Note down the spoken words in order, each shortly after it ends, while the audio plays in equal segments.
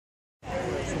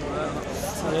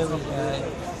Here we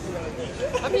go.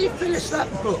 Haven't you finished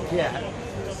that book yet?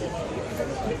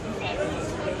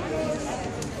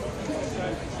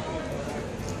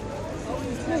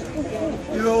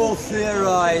 You all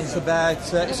theorise about,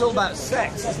 it's all about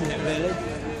sex, isn't it, really?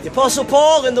 The Apostle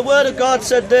Paul in the Word of God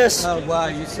said this. Oh wow,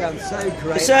 you sound so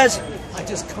great. He says, I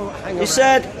just can't hang on. He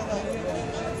said,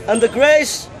 and the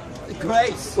grace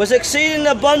was exceeding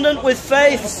abundant with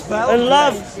faith and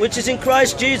love which is in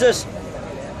Christ Jesus.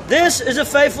 This is a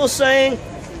faithful saying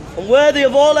and worthy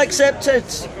of all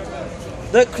acceptance,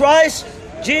 that Christ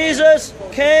Jesus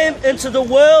came into the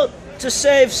world to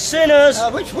save sinners,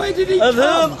 which way did he of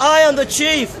come? whom I am the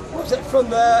chief. Was it from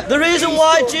the reason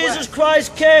why Jesus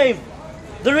Christ came,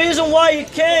 the reason why he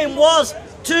came was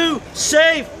to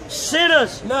save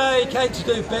sinners. No, he came to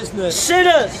do business.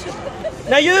 Sinners.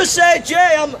 Now you say,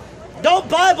 Jay, don't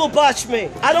Bible bash me.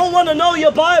 I don't want to know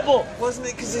your Bible. Wasn't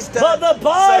it because his dad? But the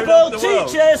Bible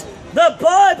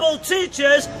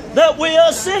teaches that we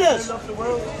are sinners.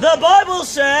 The Bible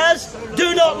says,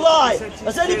 do not lie.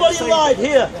 Has anybody lied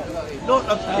here?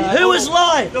 Who has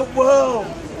lied? The world.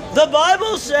 The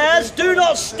Bible says, do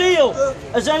not steal.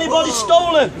 Has anybody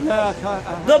stolen?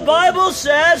 The Bible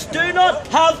says, do not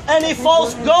have any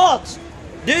false gods.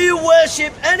 Do you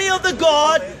worship any other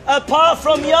God apart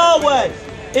from Yahweh?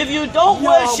 If you don't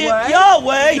worship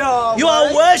Yahweh, you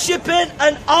are worshipping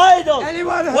an idol.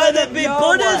 Whether it be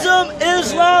Buddhism,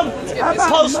 Islam,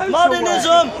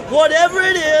 postmodernism, whatever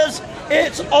it is,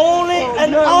 it's only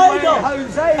an idol.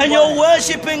 And you're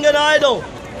worshipping an idol.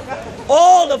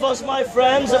 All of us, my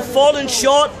friends, have fallen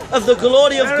short of the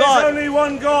glory of God. There is only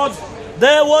one God.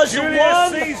 There was one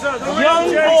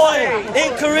young boy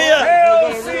in Korea.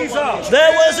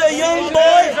 There was a young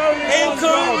boy in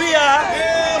Korea.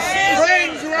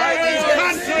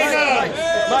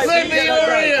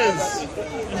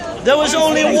 There was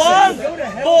only one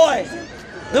boy.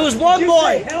 There was one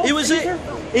boy.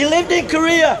 He lived in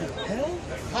Korea.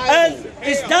 And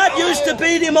his dad used to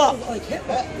beat him up.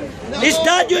 His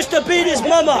dad used to beat his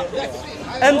mum up.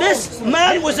 And this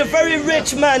man was a very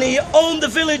rich man. He owned the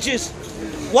villages.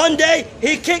 One day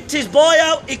he kicked his boy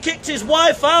out, he kicked his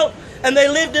wife out, and they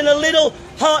lived in a little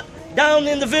hut down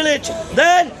in the village.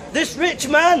 Then this rich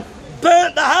man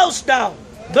burnt the house down.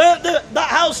 Burnt that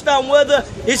house down where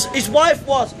his wife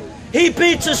was. He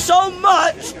beat her so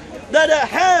much that her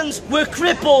hands were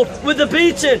crippled with the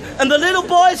beating. And the little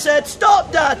boy said,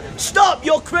 "Stop, Dad, stop,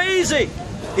 you're crazy."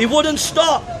 He wouldn't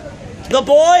stop. The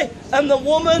boy and the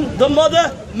woman, the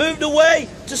mother, moved away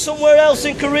to somewhere else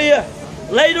in Korea.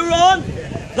 Later on,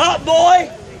 that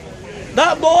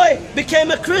boy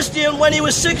became a Christian when he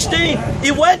was 16.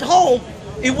 He went home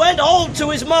to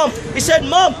his mom. He said,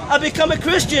 "Mom, I become a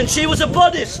Christian." She was a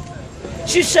Buddhist.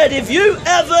 She said, "If you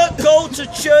ever go to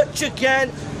church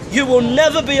again, you will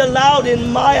never be allowed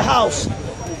in my house."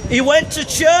 He went to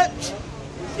church.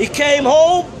 He came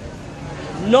home.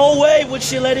 No way would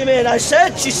she let him in.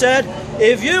 She said,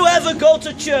 "If you ever go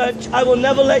to church, I will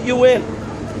never let you in."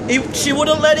 She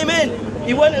wouldn't let him in.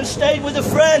 He went and stayed with a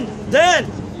friend.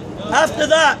 Then, after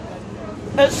that,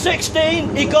 at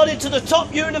 16, he got into the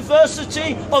top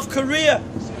university of Korea.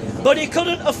 But he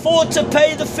couldn't afford to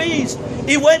pay the fees.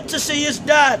 He went to see his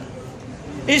dad.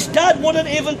 His dad wouldn't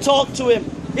even talk to him.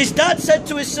 His dad said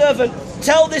to his servant,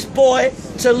 "Tell this boy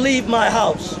to leave my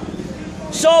house."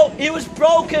 So he was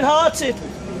broken-hearted.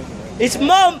 His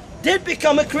mum did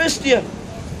become a Christian.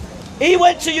 He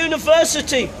went to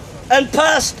university and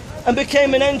passed and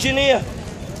became an engineer.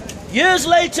 Years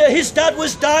later, his dad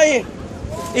was dying.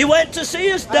 He went to see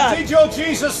his dad. And did your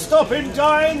Jesus stop him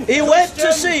dying? He went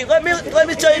to see. Let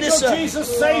me tell you this, sir. Did your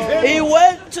Jesus save him? He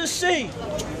went to see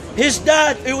his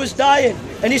dad who was dying,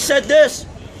 and he said this,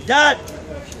 "Dad,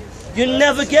 you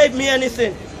never gave me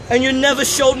anything, and you never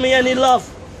showed me any love.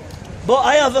 But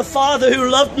I have a Father who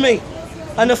loved me,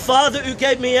 and a Father who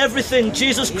gave me everything,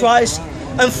 Jesus Christ.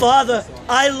 And Father,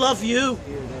 I love you.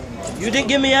 You didn't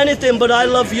give me anything, but I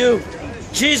love you.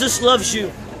 Jesus loves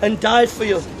you and died for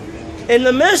you." In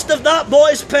the midst of that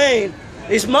boy's pain,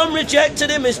 his mum rejected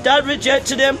him, his dad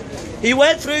rejected him. He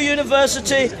went through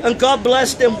university and God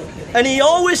blessed him. And he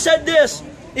always said this,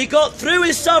 he got through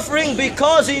his suffering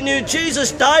because he knew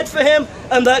Jesus died for him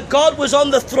and that God was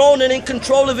on the throne and in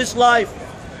control of his life.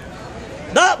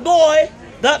 That boy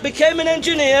that became an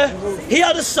engineer, he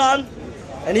had a son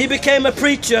and he became a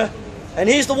preacher, and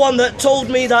he's the one that told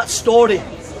me that story.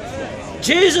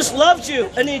 Jesus loved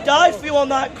you and he died for you on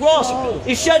that cross.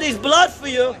 He shed his blood for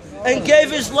you and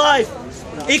gave his life.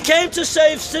 He came to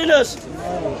save sinners.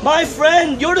 My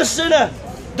friend, you're a sinner.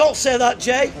 Don't say that,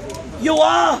 Jay. You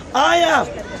are. I am.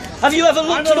 Have you ever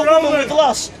looked at a woman with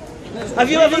lust? Have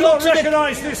you We ever do not looked at the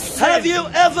recognise this sin. Have you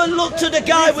ever looked at a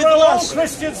guy with Throw all lust?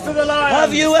 Christians to the lions.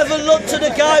 Have you ever looked at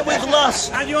a guy with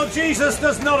lust? And your Jesus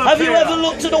does not appear. Have you ever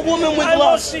looked at a woman with I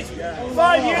lust? watched it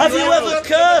 5 years Have you ago. ever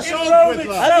cursed? In Rome Have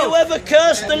itself. you ever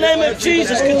cursed the name of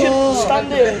Jesus? Could you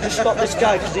stand here and just stop this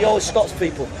guy, because he always stops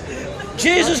people.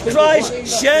 Jesus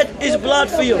Christ shed his blood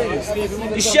for you.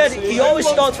 He always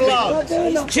stops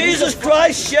people. Jesus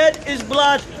Christ shed his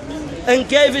blood and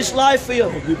gave his life for you.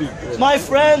 My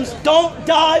friends, don't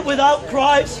die without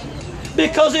Christ,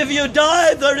 because if you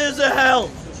die, there is a hell.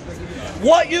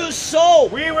 What you sow,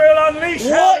 We will unleash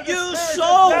what you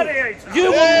sow,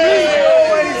 you will reap.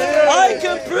 I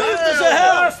can prove there's a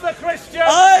hell. Curse the Christian.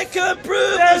 I can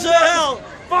prove there's a hell.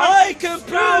 I can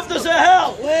prove there's a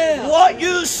hell. What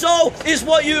you sow is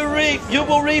what you reap. You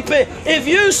will reap it. If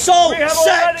you sow We have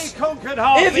already sex, conquered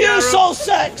half if the you Arabs. sow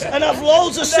sex and have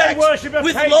loads of sex worship a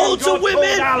with pagan loads god of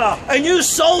women, called Allah. and you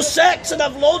sow sex and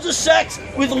have loads of sex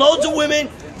with loads of women,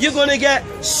 you're going to get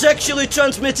sexually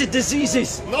transmitted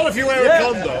diseases. Not if you wear a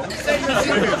condom.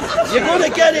 You're going to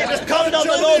get it. Condom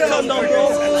or no condom,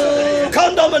 bro.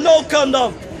 Condom or no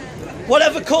condom.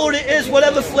 Whatever colour it is,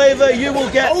 whatever flavour, you will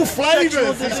get. Oh,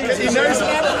 sexual flavours! diseases. He knows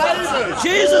about flavours.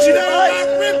 Jesus You know Christ.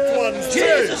 about ribbed ones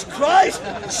Jesus too. Christ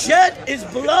shed his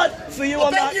blood for you I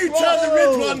on bet that you cross. turn the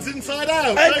ribbed ones inside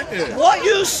out, don't And you? what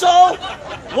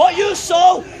you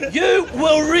sow, you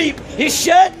will reap. He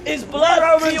shed his blood for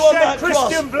Romans you on shed that cross.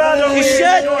 Christian blood on He you.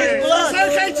 shed Enjoy his it. blood.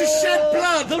 It's okay to shed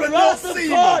blood, The but not wrath of semen.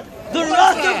 God, the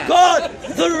wrath of God,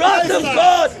 the wrath of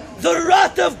God, the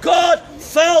wrath of God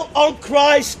fell on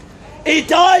Christ. He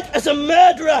died as a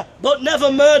murderer, but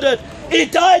never murdered. He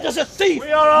died as a thief,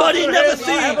 We are but he after never him.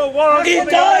 I have a thieved. warrant He for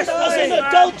the died arrest as of an this man.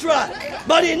 adulterer,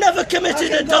 but he never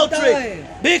committed adultery,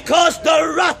 because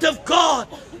the wrath of God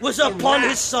was upon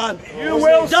his son. You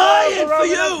will Dying serve the for Roman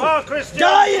you, Empire, Christian.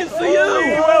 dying for We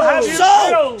will have you, you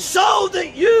so killed.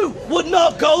 that you would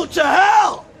not go to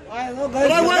hell. But I won't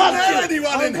know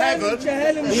anyone in heaven.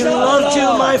 He loved you,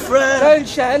 my friend.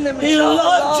 He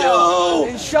loved you.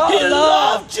 He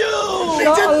loved you. He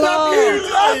didn't love He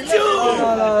you. loved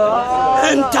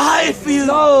you and died for you.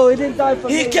 No, he didn't die for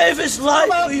He me. gave his life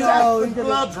for you Death and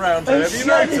blood round here. and Have you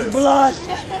shed his noticed? blood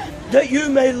that you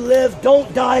may live.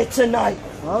 Don't die tonight.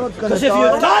 Because if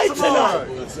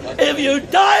you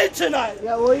die tonight,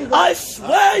 Yeah, well, you got I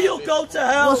swear you'll go to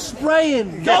hell.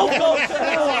 spraying. Don't go to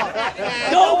hell.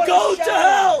 Don't go to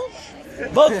hell.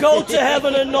 But go to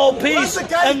heaven and know peace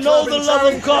and know the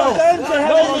love of God.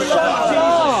 Know the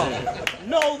love of Jesus.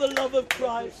 Know the love of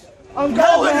Christ. I'm Know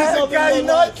going to the It's a love gay of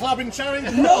God. nightclub in Charing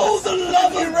Cross. Know the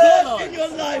love of God in your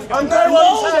life. I'm Know going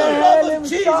the to love of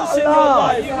Jesus in your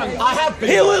life. I have been.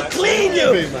 He will clean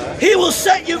you. He will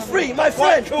set you free, my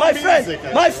friend, cool my friend, music,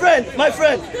 eh? my friend, my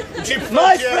friend, Would you prefer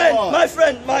my GMY? friend, my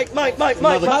friend, Mike, my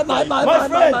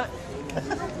friend.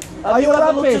 Are you a Have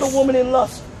you ever looked at rapist? a woman in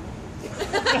lust?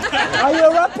 Are you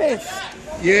a rapist?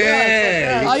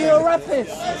 Yeah. Are you a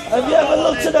rapist? Have you ever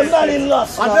looked at a man in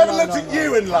lust? I've never looked at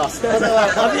you in lust. Have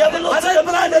you ever looked at a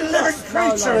man in Living lust?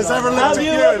 creature has ever looked Have at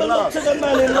you you ever in looked lust. at a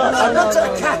man in lust? I've looked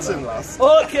at a cat in lust.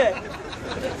 Okay.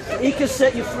 He can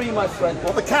set you free, my friend.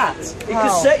 Or the cat. He can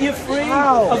set you free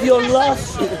How? of your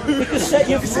lust. He can set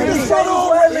you free. That's what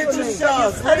all religion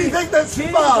does. Anything that's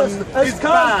fun is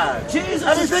bad. Jesus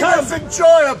has Anything come. that's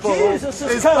enjoyable Jesus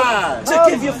has is come bad. to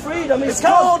give you freedom. He's It's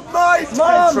come. called mind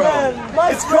My control. man, my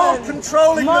It's called friend,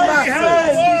 controlling the my masses.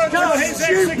 friend, he's come. His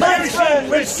Stupid, My friend,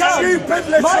 with he's come. stupid My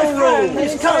little friend,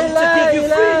 rules. he's come to give you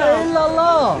freedom.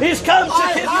 illallah. He's come to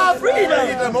I give you have freedom.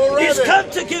 freedom already. He's come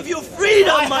to give you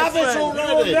freedom, I my have it friend. already.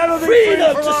 Never be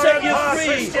Freedom free to from set our you empire, free.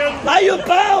 Christian. Are you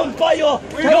bound by your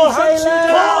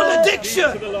porn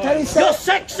addiction? Can he say Your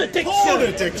sex Porn addiction?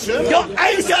 addiction. Your Who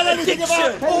anger said anything about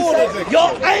addiction? porn addiction?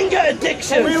 Your anger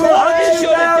addiction? will What hunt is you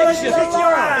your down and addiction? kick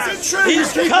your ass. Is it true?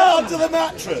 He's You keep come. it under the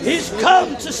mattress. He's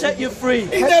come to set you free.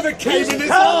 He never came He's in his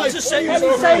come life. to set you Can he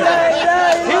free. say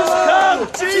He's come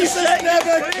to Jesus set you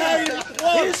never free. came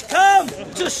He's once. come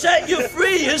to set you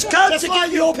free. He's come Just to like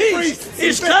give you your peace. priests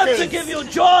He's and come to vicars. give you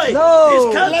joy. No.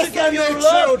 He's come Less to give than you their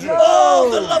love. children. Oh,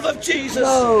 the love of Jesus.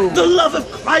 No. The love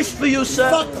of Christ for you, sir.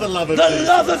 Fuck the love of The Jesus.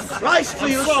 love of Christ for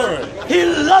you, sorry. sir. He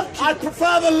loved you. I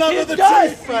prefer the love He of the died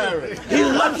Tooth for you. Fairy. He I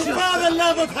loves you. prefer the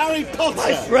love of Harry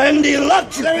Potter. Friend, he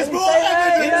loved you. There is more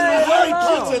evidence for Harry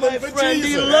Potter My than for friend, he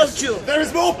Jesus. loved you. There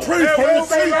is more proof for the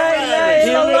Tooth He Fairy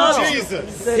loved than you.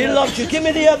 Jesus. He loved you. Give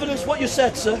me the evidence what you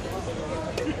said, sir.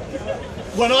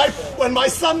 When my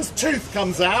son's tooth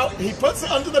comes out, he puts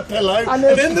it under the pillow, And and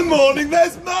there's- in the morning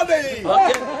there's money. I'll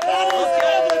give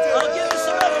you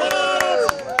some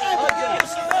evidence. I'll give you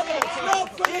some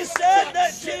evidence. He said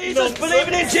that Jesus,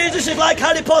 believing in Jesus is like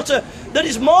Harry Potter. there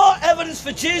is more evidence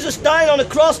for Jesus dying on the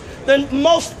cross than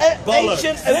most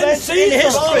ancient events in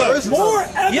history. More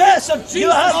evidence Yes, of Jesus. you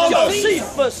have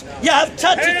Josephus, you have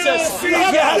Tacitus, you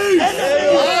have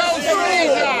Ennius,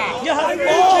 you have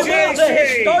all the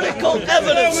historical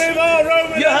evidence.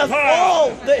 You have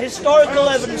all the historical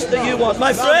evidence that you want.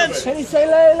 My friends, Can you say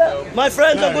Layla? my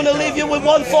friends, I'm going to leave you with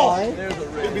one thought.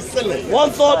 It'd be silly. One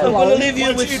thought I'm going to leave you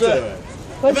Why with, don't you do sir.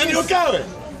 it? And then you're going.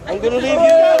 I'm going to leave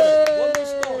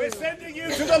you We're sending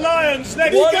you to the Lions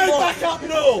next One week. Go thought. back up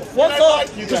north. One They thought,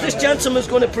 like you because down this gentleman's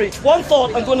going to preach. One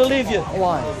thought I'm going to leave you.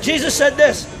 Why? Jesus said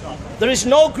this. There is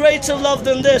no greater love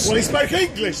than this. Well, he spoke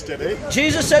English, did he?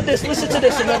 Jesus said this. Listen to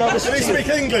this and then I'll listen Did to he you.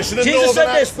 speak English in a Jesus northern said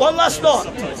this. accent? One last thought.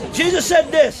 Jesus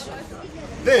said this.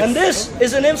 And this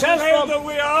is an Tell influence him from that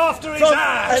we are after his an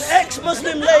ass.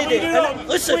 ex-Muslim lady. We do not, And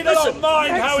listen, we do not listen.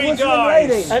 mind how he Ex-Muslim dies.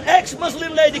 lady. An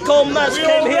ex-Muslim lady called Maz We came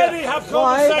already here. have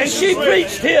Why? And conversations she with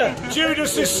preached here.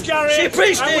 Judas Iscariot. She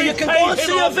preached and here. we You can paid go and him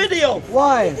see her off. video.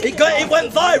 Why? It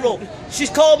went viral. She's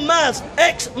called Maz,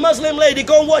 ex-Muslim lady.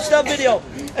 Go and watch that video.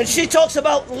 And she talks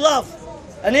about love.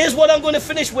 And here's what I'm going to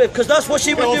finish with, because that's what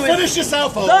she would Go do. on, finish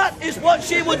yourself off. That is what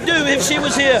she would do if she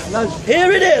was here.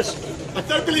 Here it is. I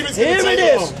don't believe it's going Here to it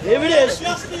take is. long. Here it is.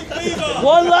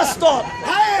 One last thought.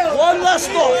 Hail! One last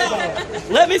thought.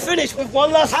 Let me finish with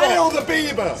one last Hail thought. the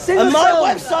Bieber! Sing And a my song.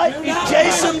 website is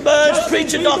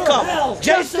jasonburnspreacher.com.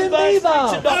 Justin Bieber.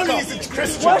 Only jasonburnspreacher.com. he's a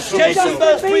Christian. Worship Justin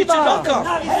jasonburnspreacher.com.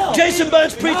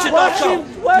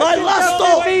 jasonburnspreacher.com. My last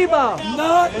thought. Bieber.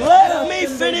 Let me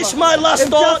finish my last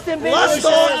thought. Justin Bieber Last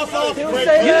said- thought. He'll You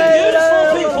say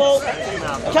beautiful people.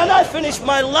 Can I finish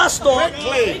my last thought?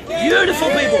 Beautiful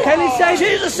people. Can he say-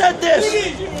 Jesus said this.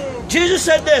 Jesus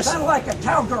said this. like a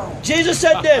cowgirl. Jesus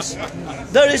said this.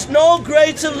 There is no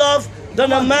greater love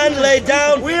than a man lay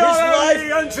down We his are life.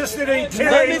 only interested in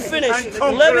killing Let me finish. and Let me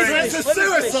conquering. finish. It's a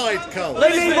suicide cult.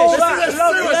 Let me We need finish. all This that is a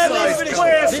love. Let me suicide finish. cult.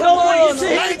 They don't want you to Lay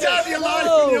hear down your life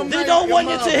and you'll They make don't your want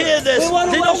you to mark. hear this. We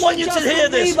wanna They don't want you to worship hear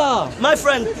Justin this. Bieber. My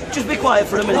friend, just be quiet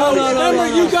for a minute. No, please. no, no, no.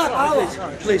 You got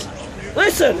Please.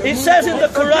 Listen, it says in the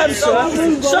Quran,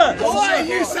 sir. Why?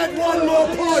 You said one more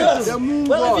point.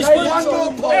 Well, if One it's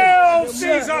more point. Hail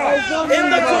Caesar! in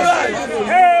the Quran,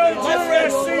 Hail my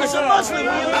friend, Julius as a Caesar! Muslim,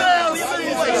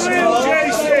 Slim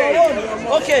JC!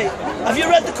 okay, have you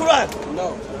read the Quran?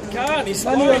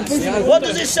 What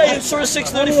does it say in Surah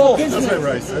 634? That's no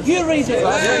racist. You read it.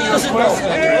 Doesn't know.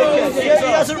 Okay. Yeah, he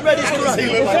hasn't read his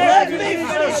Quran. Let me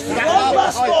finish. One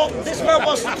last thought. This man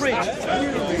wants to preach.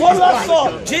 One last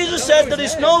thought. Jesus said there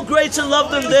is no greater love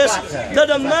than this, that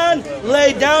a man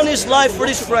lay down his life for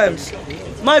his friends.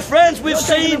 My friends, we've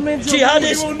seen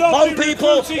jihadists bomb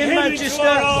people in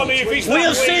Manchester. We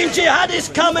have seen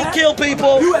jihadists come and kill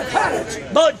people.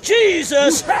 But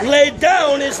Jesus laid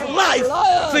down his life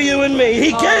for you and me.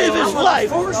 He gave his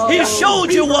life. He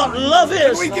showed you what love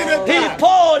is. He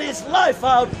poured his life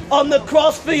out on the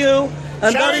cross for you.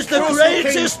 And that is the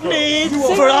greatest need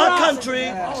for our country,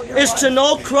 is to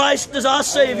know Christ as our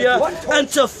Savior and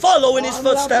to follow in His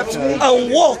footsteps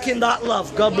and walk in that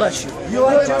love. God bless you. You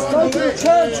are just going to the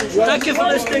church. Thank you for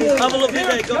listening. Have a lovely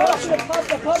day. God bless you.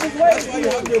 The public waiting for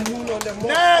you.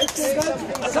 Next!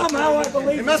 Somehow I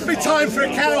believe It must be time for a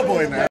cowboy now.